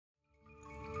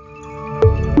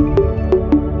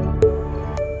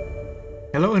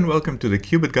Hello and welcome to the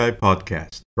Qubit Guy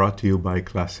podcast, brought to you by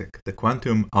Classic, the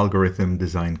quantum algorithm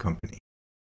design company.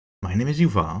 My name is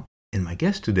Yuval, and my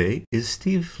guest today is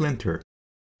Steve Flinter,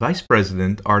 Vice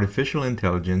President, Artificial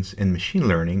Intelligence and Machine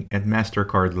Learning at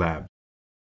Mastercard Labs.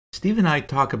 Steve and I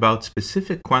talk about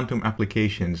specific quantum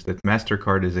applications that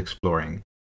Mastercard is exploring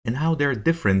and how they're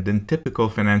different than typical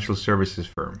financial services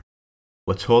firm,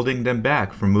 what's holding them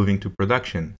back from moving to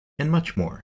production, and much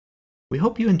more. We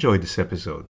hope you enjoyed this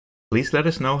episode. Please let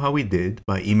us know how we did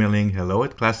by emailing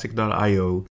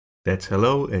hello@classic.io. That's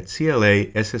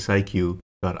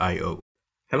hello@classiq.io.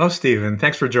 Hello, Steve, and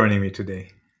thanks for joining me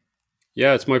today.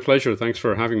 Yeah, it's my pleasure. Thanks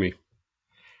for having me.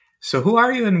 So who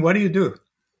are you and what do you do?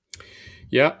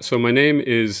 Yeah, so my name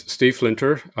is Steve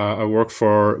Flinter. I work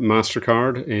for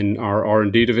Mastercard in our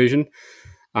R&D division.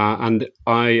 And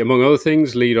I, among other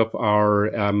things, lead up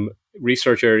our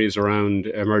research areas around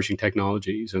emerging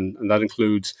technologies. And that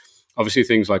includes obviously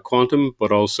things like quantum,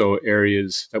 but also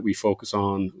areas that we focus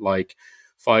on like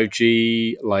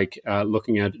 5G, like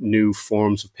looking at new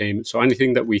forms of payment. So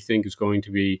anything that we think is going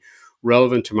to be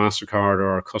relevant to Mastercard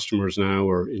or our customers now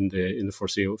or in the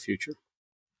foreseeable future.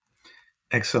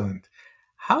 Excellent.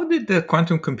 How did the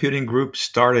quantum computing group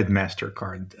start at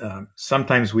Mastercard?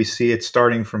 Sometimes we see it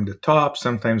starting from the top.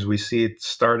 Sometimes we see it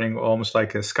starting almost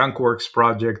like a skunkworks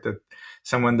project that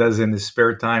someone does in his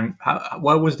spare time.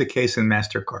 What was the case in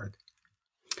Mastercard?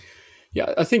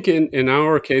 Yeah, I think in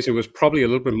our case, it was probably a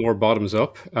little bit more bottoms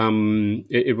up.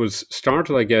 It was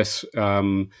started, I guess,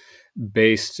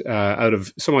 based out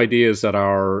of some ideas that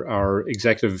our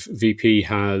executive VP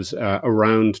has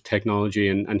around technology.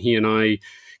 And he and I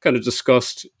kind of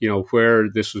discussed, where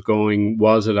this was going.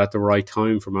 Was it at the right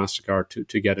time for Mastercard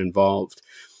to get involved?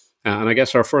 And I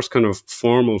guess our first kind of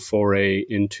formal foray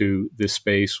into this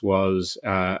space was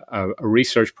a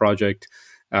research project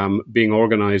being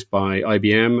organized by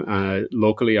IBM,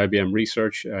 locally IBM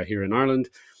Research here in Ireland,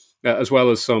 as well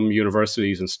as some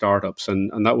universities and startups.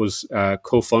 And that was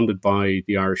co-funded by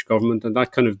the Irish government. And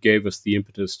that kind of gave us the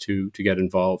impetus to get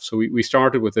involved. So we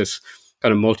started with this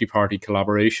kind of multi-party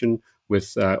collaboration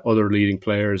with other leading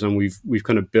players. And we've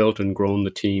kind of built and grown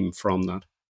the team from that.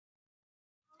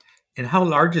 And how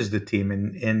large is the team?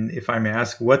 And if I may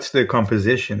ask, what's the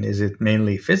composition? Is it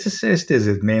mainly physicists? Is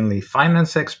it mainly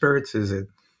finance experts? Is it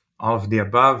all of the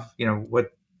above?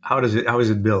 How is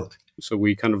it built? So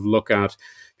we kind of look at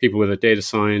people with a data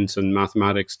science and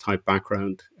mathematics type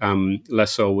background,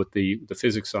 less so with the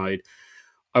physics side.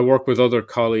 I work with other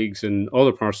colleagues in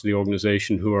other parts of the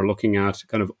organization who are looking at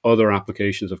kind of other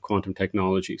applications of quantum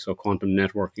technology, so quantum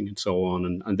networking and so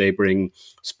on. And they bring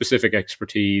specific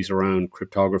expertise around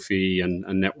cryptography and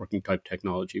networking type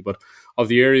technology. But of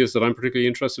the areas that I'm particularly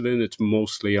interested in, it's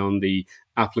mostly on the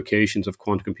applications of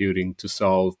quantum computing to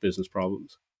solve business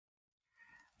problems.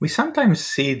 We sometimes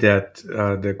see that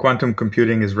the quantum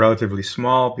computing is relatively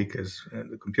small because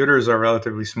the computers are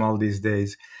relatively small these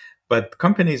days. But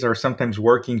companies are sometimes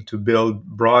working to build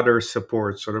broader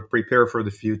support, sort of prepare for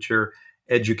the future,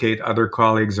 educate other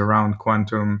colleagues around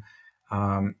quantum,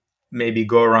 maybe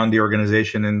go around the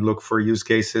organization and look for use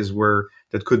cases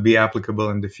that could be applicable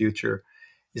in the future.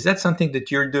 Is that something that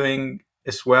you're doing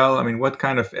as well? I mean, what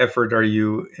kind of effort are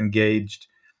you engaged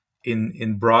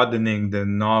in broadening the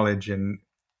knowledge and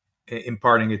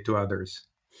imparting it to others?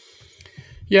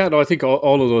 Yeah, no, I think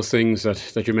all of those things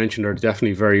that you mentioned are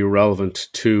definitely very relevant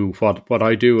to what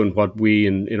I do and what we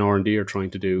in R&D are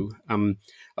trying to do.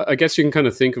 I guess you can kind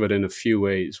of think of it in a few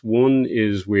ways. One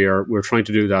is we're trying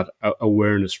to do that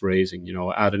awareness raising,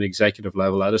 at an executive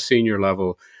level, at a senior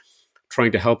level,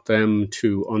 trying to help them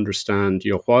to understand,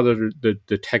 what are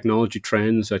the technology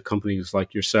trends that companies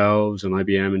like yourselves and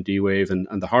IBM and D-Wave and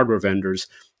the hardware vendors,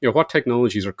 what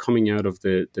technologies are coming out of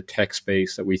the tech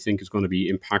space that we think is going to be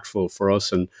impactful for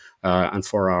us and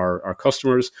for our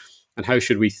customers, and how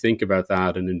should we think about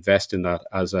that and invest in that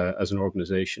as an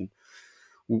organization.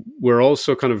 We're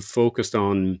also kind of focused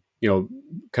on,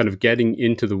 kind of getting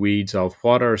into the weeds of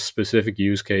what are specific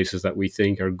use cases that we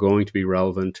think are going to be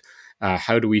relevant.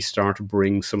 How do we start to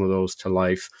bring some of those to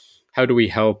life? How do we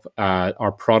help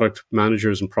our product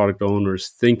managers and product owners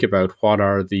think about what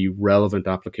are the relevant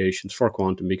applications for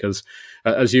quantum? Because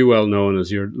as you well know, and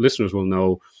as your listeners will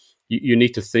know, you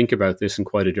need to think about this in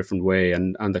quite a different way.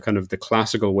 And the kind of the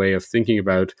classical way of thinking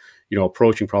about,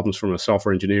 approaching problems from a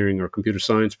software engineering or computer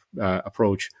science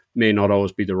approach may not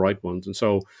always be the right ones. And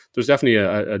so there's definitely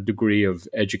a degree of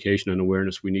education and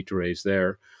awareness we need to raise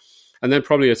there. And then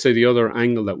probably I'd say the other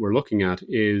angle that we're looking at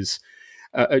is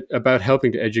about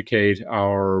helping to educate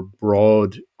our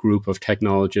broad group of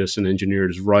technologists and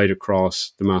engineers right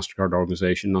across the Mastercard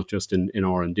organization, not just in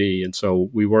R&D. And so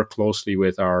we work closely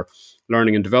with our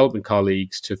learning and development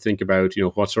colleagues to think about,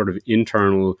 what sort of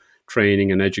internal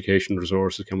training and education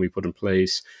resources can we put in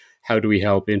place? How do we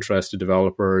help interested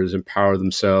developers empower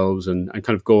themselves and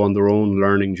kind of go on their own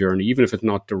learning journey, even if it's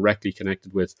not directly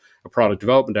connected with a product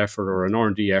development effort or an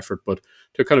R&D effort, but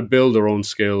to kind of build their own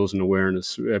skills and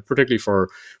awareness, particularly for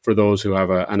those who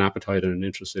have an appetite and an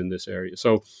interest in this area.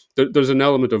 So there's an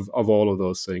element of all of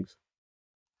those things.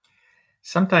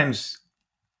 Sometimes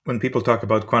when people talk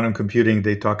about quantum computing,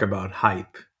 they talk about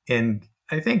hype. And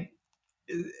I think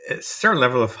a certain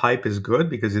level of hype is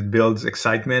good because it builds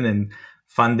excitement and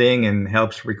funding and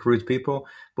helps recruit people.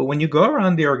 But when you go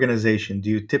around the organization, do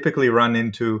you typically run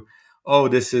into, oh,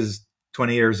 this is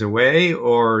 20 years away?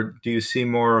 Or do you see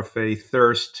more of a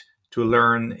thirst to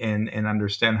learn and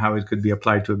understand how it could be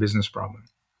applied to a business problem?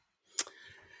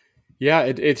 Yeah,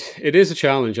 it is a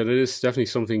challenge, and it is definitely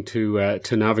something to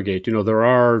navigate. There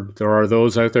are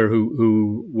those out there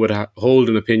who would hold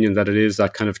an opinion that it is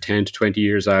that kind of 10 to 20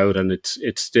 years out, and it's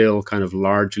still kind of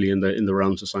largely in the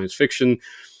realms of science fiction.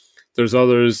 There's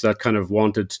others that kind of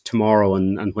want it tomorrow,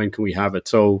 and when can we have it?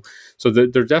 So there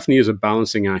definitely is a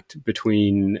balancing act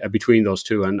between those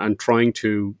two, and trying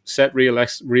to set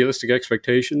realistic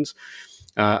expectations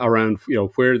around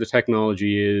where the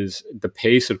technology is, the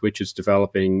pace at which it's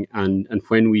developing, and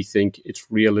when we think it's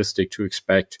realistic to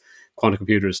expect quantum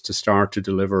computers to start to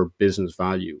deliver business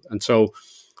value. And so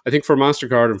I think for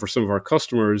Mastercard and for some of our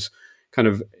customers, kind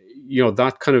of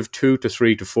that kind of 2 to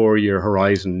 3 to 4 year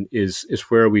horizon is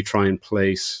where we try and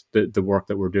place the work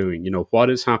that we're doing. What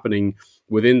is happening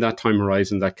within that time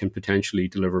horizon that can potentially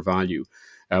deliver value.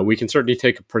 We can certainly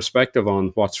take a perspective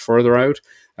on what's further out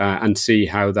and see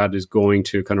how that is going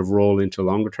to kind of roll into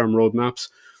longer term roadmaps.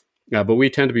 But we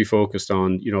tend to be focused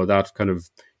on, that kind of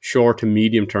short to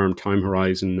medium term time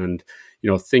horizon, and,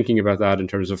 thinking about that in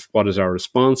terms of what is our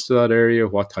response to that area,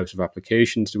 what types of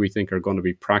applications do we think are going to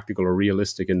be practical or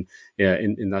realistic in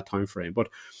that time frame. But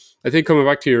I think coming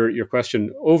back to your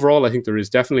question, overall, I think there is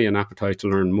definitely an appetite to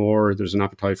learn more. There's an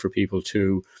appetite for people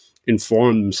to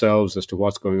inform themselves as to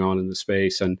what's going on in the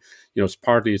space. And, it's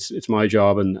partly it's my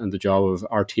job and the job of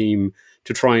our team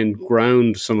to try and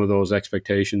ground some of those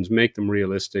expectations, make them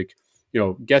realistic,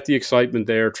 get the excitement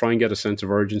there, try and get a sense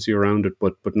of urgency around it,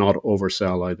 but not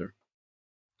oversell either.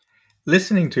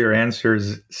 Listening to your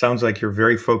answers sounds like you're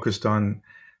very focused on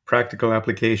practical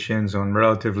applications on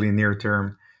relatively near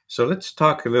term. So let's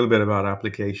talk a little bit about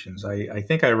applications. I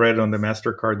think I read on the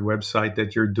Mastercard website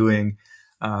that you're doing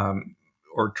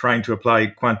or trying to apply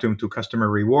quantum to customer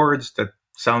rewards. That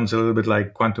sounds a little bit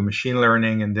like quantum machine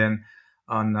learning. And then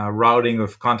on routing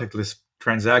of contactless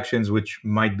transactions, which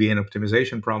might be an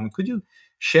optimization problem. Could you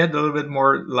shed a little bit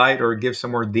more light or give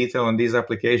some more detail on these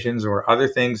applications or other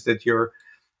things that you're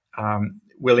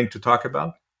willing to talk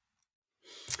about?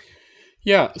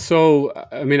 Yeah, so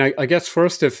I mean, I guess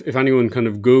first, if anyone kind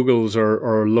of Googles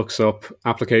or looks up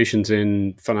applications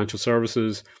in financial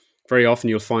services, very often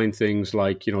you'll find things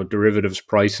like derivatives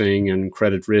pricing and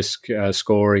credit risk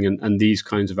scoring and these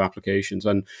kinds of applications,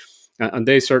 and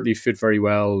they certainly fit very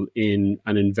well in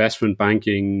an investment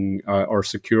banking or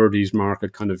securities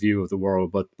market kind of view of the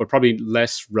world, but probably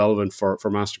less relevant for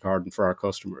Mastercard and for our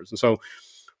customers. And so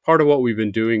part of what we've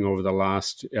been doing over the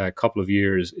last couple of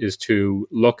years is to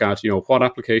look at, what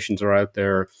applications are out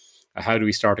there, how do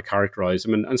we start to characterize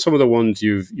them, and some of the ones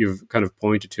you've kind of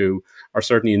pointed to are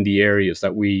certainly in the areas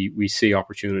that we see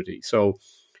opportunity. So,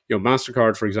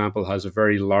 Mastercard, for example, has a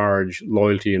very large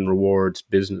loyalty and rewards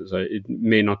business. It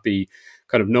may not be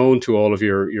kind of known to all of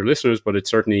your listeners, but it's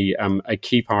certainly a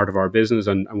key part of our business,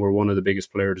 and we're one of the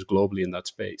biggest players globally in that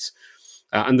space.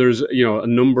 And there's, a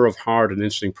number of hard and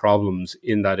interesting problems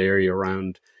in that area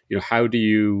around, how do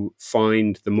you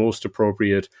find the most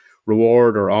appropriate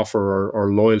reward or offer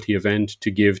or loyalty event to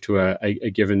give to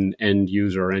a given end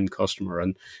user or end customer.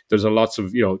 And there's lots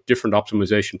of, different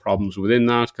optimization problems within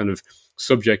that, kind of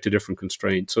subject to different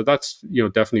constraints. So that's,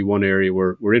 definitely one area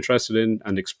we're interested in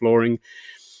and exploring.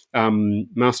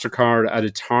 Mastercard at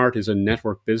its heart is a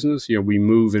network business. We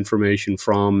move information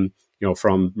from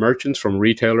merchants, from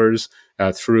retailers,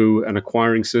 through an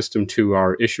acquiring system to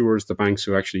our issuers, the banks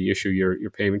who actually issue your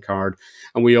payment card.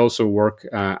 And we also work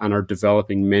and are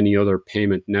developing many other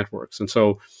payment networks. And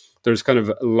so there's kind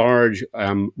of large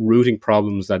routing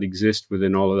problems that exist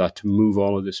within all of that to move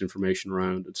all of this information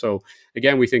around. And so,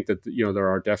 again, we think that, there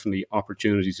are definitely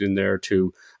opportunities in there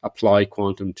to apply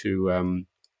quantum to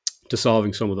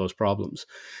solving some of those problems.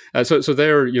 So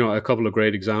there are, a couple of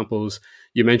great examples.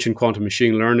 You mentioned quantum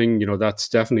machine learning. That's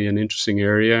definitely an interesting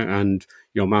area, and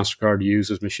Mastercard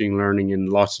uses machine learning in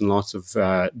lots and lots of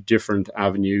different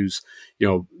avenues.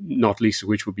 Not least of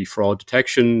which would be fraud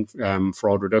detection,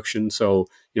 fraud reduction. So,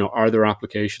 are there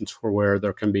applications for where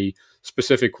there can be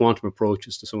specific quantum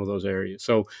approaches to some of those areas?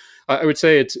 So, I would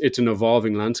say it's an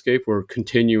evolving landscape. We're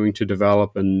continuing to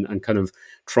develop and kind of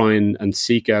try and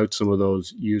seek out some of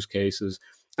those use cases.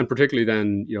 And particularly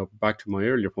then, back to my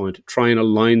earlier point, try and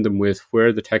align them with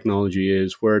where the technology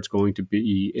is, where it's going to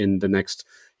be in the next,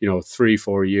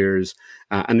 3-4 years,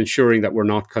 and ensuring that we're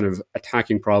not kind of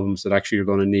attacking problems that actually are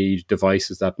going to need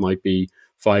devices that might be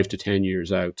 5 to 10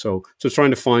 years out. So it's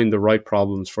trying to find the right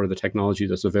problems for the technology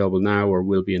that's available now or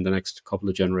will be in the next couple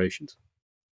of generations.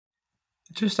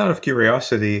 Just out of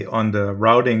curiosity on the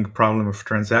routing problem of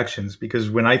transactions, because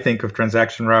when I think of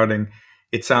transaction routing,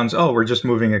 it sounds, we're just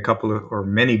moving a couple of or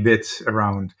many bits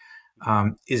around.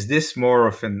 Is this more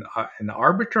of an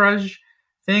arbitrage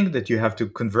thing that you have to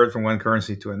convert from one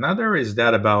currency to another? Is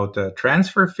that about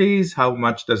transfer fees? How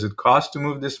much does it cost to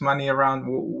move this money around?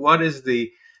 What is the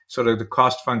sort of the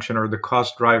cost function or the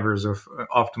cost drivers of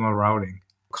optimal routing?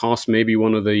 Cost may be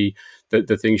one of the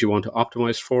things you want to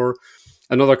optimize for.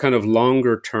 Another kind of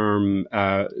longer term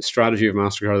strategy of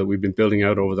Mastercard that we've been building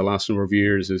out over the last number of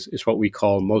years is what we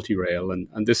call multi-rail.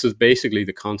 And this is basically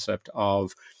the concept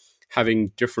of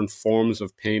having different forms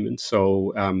of payments.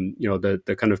 So,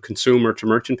 the kind of consumer to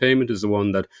merchant payment is the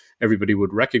one that everybody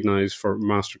would recognize for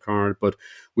Mastercard, but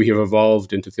we have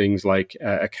evolved into things like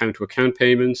account to account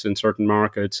payments in certain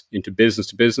markets, into business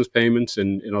to business payments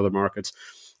in other markets.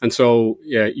 And so,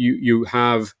 you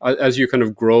have, as you kind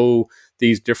of grow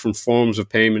these different forms of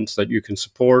payments that you can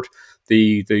support,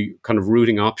 the kind of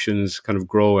routing options kind of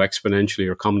grow exponentially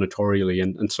or combinatorially.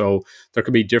 And so there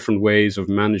could be different ways of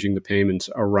managing the payments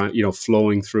around,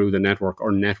 flowing through the network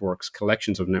or networks,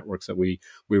 collections of networks that we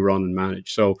run and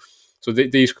manage. So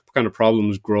these kind of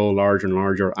problems grow larger and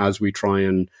larger as we try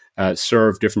and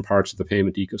serve different parts of the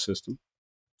payment ecosystem.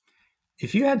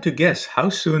 If you had to guess, how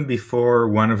soon before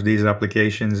one of these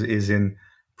applications is in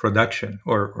production,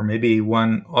 or maybe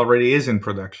one already is in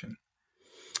production?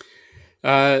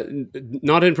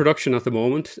 Not in production at the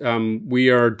moment. We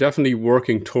are definitely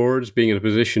working towards being in a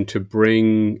position to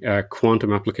bring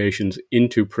quantum applications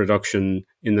into production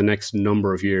in the next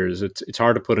number of years. It's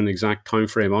hard to put an exact time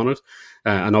frame on it,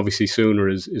 and obviously sooner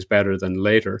is better than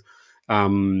later.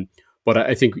 But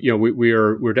I think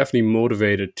we're definitely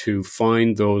motivated to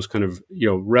find those kind of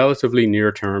relatively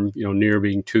near term, near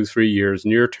being 2-3 years,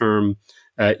 near term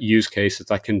use cases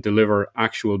that can deliver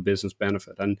actual business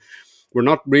benefit. And we're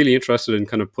not really interested in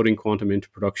kind of putting quantum into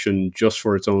production just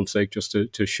for its own sake, just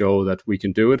to show that we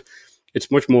can do it.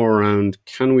 It's much more around,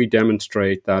 can we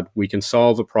demonstrate that we can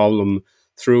solve a problem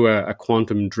through a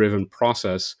quantum driven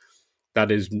process that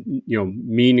is,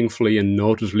 meaningfully and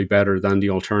noticeably better than the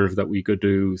alternative that we could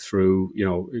do through,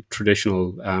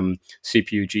 traditional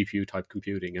CPU, GPU type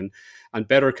computing. And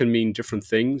better can mean different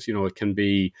things. It can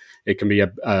be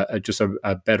just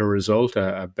a better result,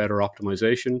 a better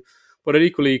optimization. But it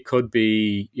equally could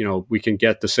be, we can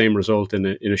get the same result in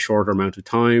a shorter amount of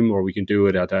time, or we can do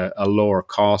it at a lower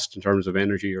cost in terms of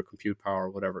energy or compute power or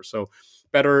whatever. So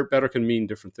better can mean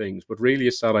different things. But really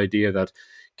it's that idea that,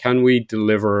 can we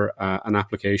deliver an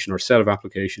application or set of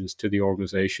applications to the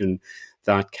organization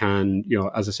that can,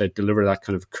 as I said, deliver that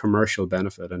kind of commercial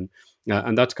benefit, and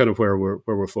that's kind of where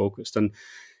we're focused. And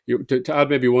to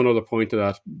add maybe one other point to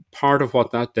that, part of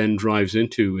what that then drives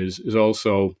into is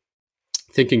also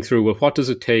thinking through, well, what does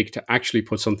it take to actually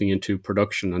put something into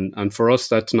production? And for us,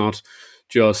 that's not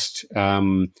just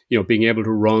being able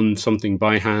to run something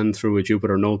by hand through a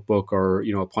Jupyter notebook or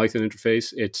a Python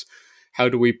interface. It's how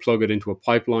do we plug it into a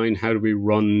pipeline? How do we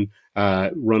run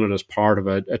it as part of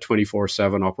a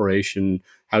 24/7 operation?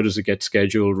 How does it get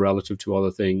scheduled relative to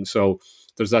other things? So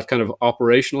there's that kind of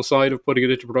operational side of putting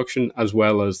it into production, as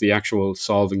well as the actual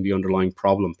solving the underlying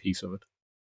problem piece of it.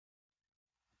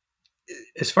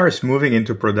 As far as moving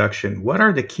into production, what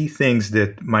are the key things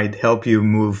that might help you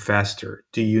move faster?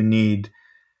 Do you need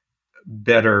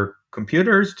better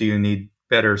computers? Do you need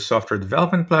better software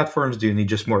development platforms? Do you need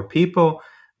just more people?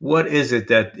 What is it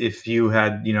that, if you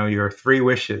had, your 3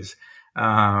 wishes,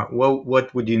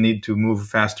 what would you need to move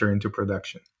faster into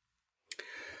production?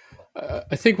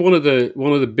 I think one of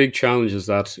the big challenges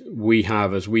that we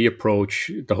have as we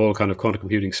approach the whole kind of quantum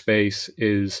computing space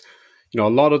is, a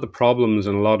lot of the problems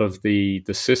and a lot of the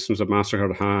systems that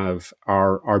Mastercard have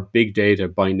are big data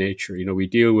by nature. We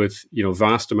deal with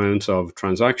vast amounts of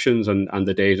transactions and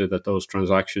the data that those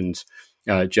transactions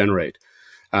generate.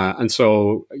 And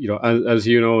so, as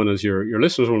you know, and as your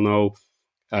listeners will know,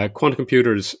 quantum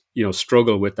computers,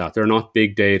 struggle with that. They're not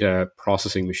big data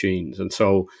processing machines, and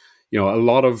so a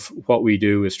lot of what we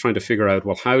do is trying to figure out,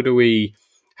 well, how do we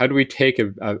take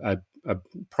a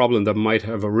problem that might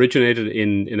have originated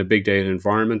in a big data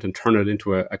environment and turn it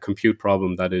into a compute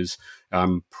problem that is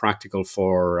practical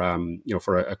for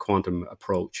for a quantum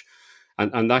approach,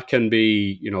 and that can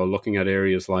be looking at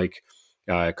areas like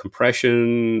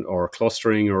compression or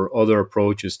clustering or other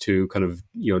approaches to kind of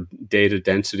data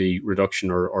density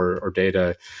reduction or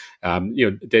data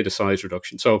data size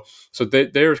reduction. So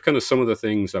there's kind of some of the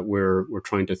things that we're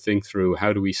trying to think through.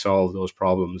 How do we solve those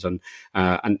problems, and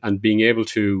being able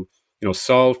to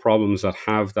solve problems that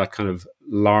have that kind of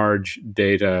large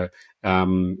data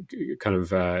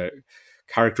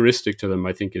characteristic to them,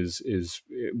 I think is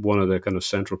one of the kind of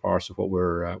central parts of what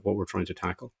we're trying to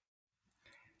tackle.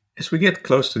 As we get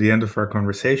close to the end of our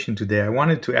conversation today, I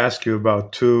wanted to ask you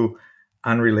about two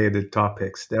unrelated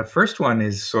topics. The first one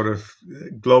is sort of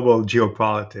global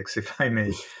geopolitics, if I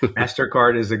may.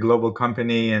 Mastercard is a global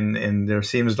company, and there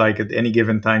seems like at any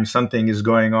given time something is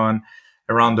going on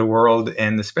around the world.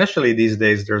 And especially these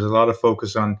days, there's a lot of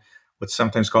focus on what's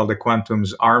sometimes called the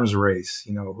quantum's arms race.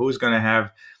 Who's going to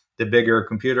have the bigger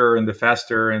computer and the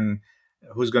faster, and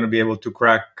who's going to be able to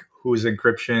crack whose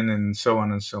encryption, and so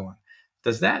on and so on.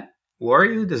 Does that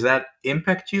worry you? Does that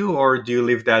impact you? Or do you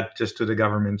leave that just to the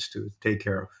governments to take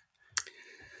care of? I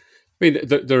mean,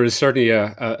 there is certainly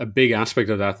a big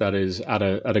aspect of that is at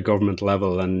a government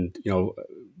level. And,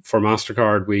 for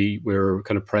Mastercard, we're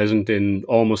kind of present in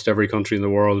almost every country in the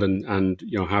world and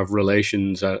have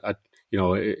relations at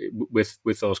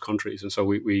with those countries. And so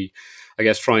we I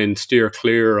guess, try and steer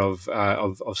clear of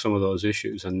some of those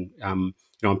issues. And,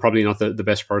 I'm probably not the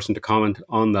best person to comment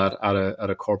on that at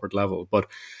a corporate level. But,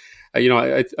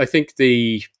 I think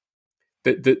the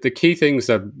key things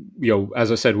that,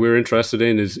 as I said, we're interested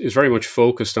in is very much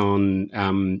focused on,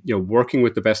 working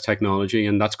with the best technology,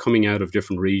 and that's coming out of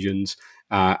different regions,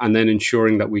 and then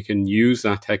ensuring that we can use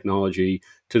that technology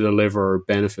to deliver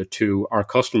benefit to our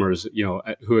customers,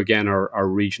 who again are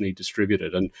regionally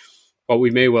distributed. And what we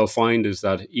may well find is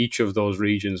that each of those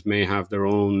regions may have their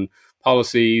own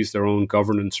policies, their own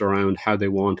governance around how they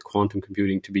want quantum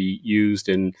computing to be used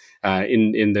in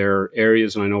their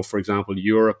areas. And I know, for example,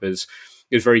 Europe is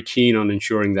very keen on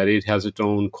ensuring that it has its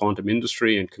own quantum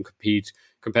industry and can compete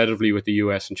competitively with the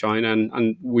US and China.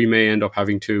 And we may end up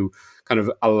having to kind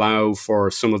of allow for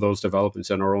some of those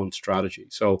developments in our own strategy.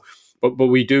 So, but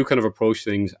we do kind of approach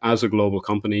things as a global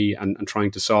company and trying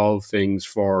to solve things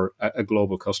for a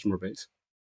global customer base.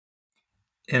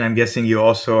 And I'm guessing you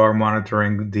also are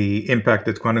monitoring the impact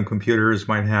that quantum computers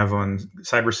might have on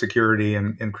cybersecurity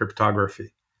and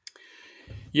cryptography.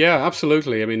 Yeah,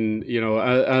 absolutely. I mean,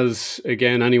 as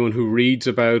again, anyone who reads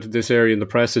about this area in the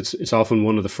press, it's often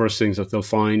one of the first things that they'll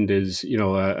find is,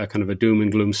 a kind of a doom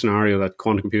and gloom scenario that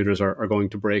quantum computers are going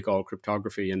to break all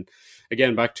cryptography. And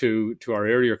again, back to our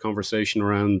earlier conversation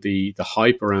around the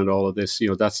hype around all of this,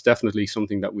 that's definitely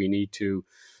something that we need to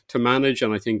manage,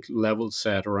 and I think level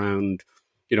set around,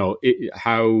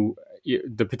 how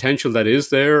the potential that is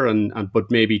there, but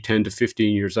maybe 10 to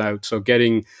 15 years out. So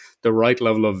getting the right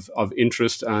level of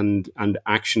interest and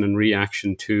action and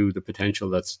reaction to the potential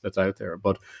that's out there.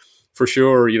 But for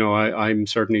sure, I'm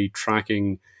certainly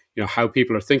tracking, how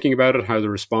people are thinking about it, how they're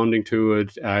responding to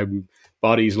it.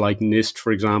 Bodies like NIST,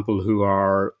 for example, who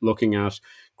are looking at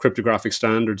cryptographic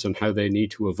standards and how they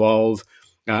need to evolve.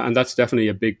 And that's definitely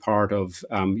a big part of,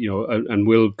 and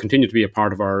will continue to be a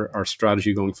part of our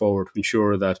strategy going forward to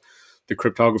ensure that the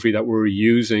cryptography that we're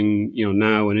using,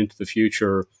 now and into the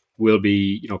future will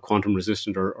be, quantum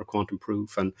resistant or quantum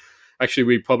proof. And actually,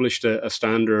 we published a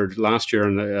standard last year,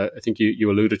 and I think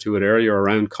you alluded to it earlier,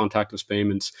 around contactless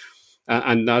payments.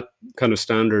 And that kind of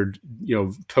standard,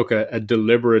 took a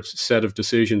deliberate set of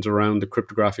decisions around the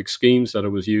cryptographic schemes that it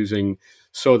was using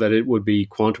so that it would be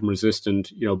quantum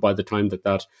resistant, by the time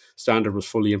that standard was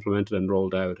fully implemented and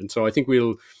rolled out. And so I think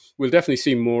we'll definitely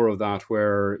see more of that,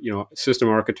 where, system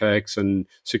architects and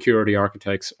security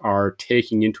architects are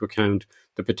taking into account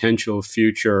the potential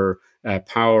future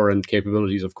power and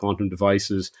capabilities of quantum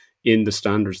devices in the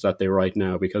standards that they write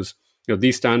now, because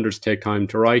these standards take time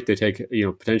to write. They take,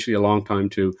 potentially a long time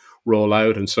to roll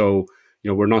out. And so,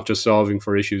 we're not just solving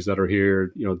for issues that are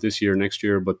here, this year, next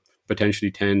year, but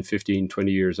potentially 10, 15,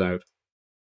 20 years out.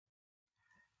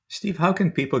 Steve, how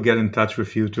can people get in touch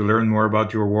with you to learn more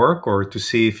about your work, or to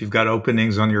see if you've got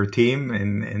openings on your team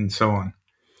and so on?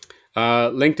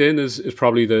 LinkedIn is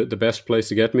probably the best place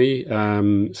to get me.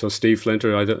 So Steve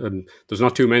Flinter, there's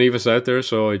not too many of us out there,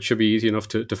 so it should be easy enough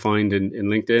to find in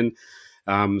LinkedIn.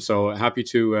 So happy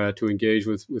to engage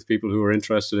with people who are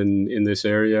interested in this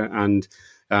area, and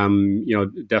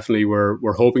definitely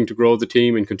we're hoping to grow the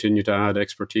team and continue to add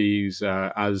expertise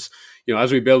as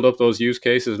we build up those use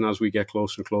cases and as we get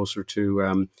closer and closer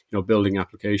to building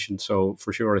applications. So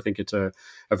for sure, I think it's a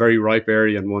very ripe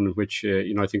area, and one in which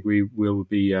I think we will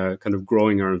be kind of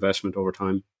growing our investment over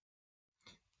time.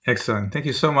 Excellent. Thank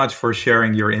you so much for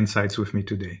sharing your insights with me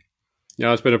today.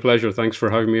 Yeah, it's been a pleasure. Thanks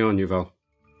for having me on, Yuval.